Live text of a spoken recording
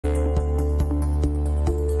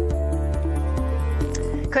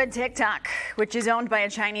Could TikTok, which is owned by a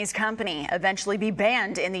Chinese company, eventually be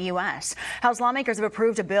banned in the U.S.? House lawmakers have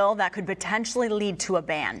approved a bill that could potentially lead to a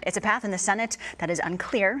ban. It's a path in the Senate that is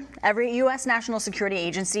unclear. Every U.S. national security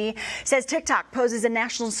agency says TikTok poses a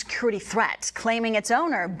national security threat, claiming its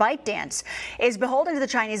owner, ByteDance, is beholden to the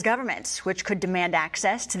Chinese government, which could demand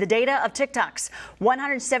access to the data of TikTok's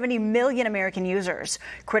 170 million American users.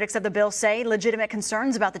 Critics of the bill say legitimate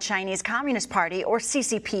concerns about the Chinese Communist Party, or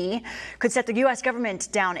CCP, could set the U.S. government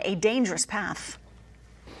down a dangerous path.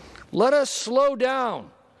 Let us slow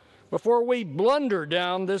down before we blunder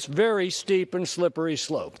down this very steep and slippery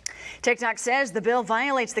slope. TikTok says the bill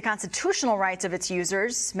violates the constitutional rights of its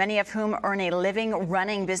users, many of whom earn a living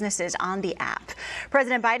running businesses on the app.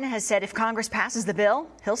 President Biden has said if Congress passes the bill,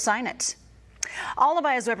 he'll sign it. All of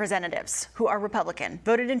Iowa's representatives, who are Republican,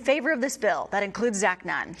 voted in favor of this bill. That includes Zach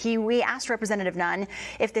Nunn. We asked Representative Nunn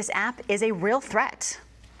if this app is a real threat.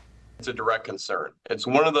 It's a direct concern. It's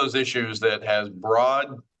one of those issues that has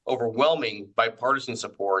broad, overwhelming bipartisan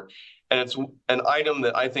support. And it's an item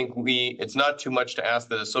that I think it's not too much to ask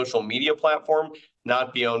that a social media platform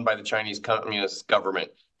not be owned by the Chinese Communist government,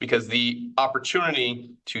 because the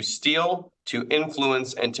opportunity to steal, to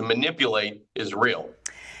influence, and to manipulate is real.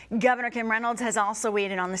 Governor Kim Reynolds has also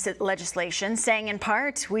weighed in on this legislation, saying in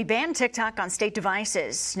part, we banned TikTok on state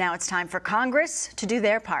devices. Now it's time for Congress to do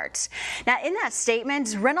their part. Now, in that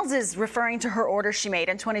statement, Reynolds is referring to her order she made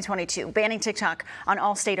in 2022, banning TikTok on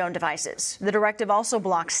all state-owned devices. The directive also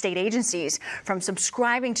blocks state agencies from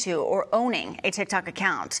subscribing to or owning a TikTok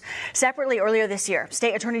account. Separately, earlier this year,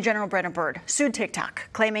 State Attorney General Brenna Bird sued TikTok,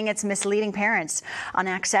 claiming it's misleading parents on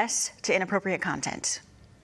access to inappropriate content.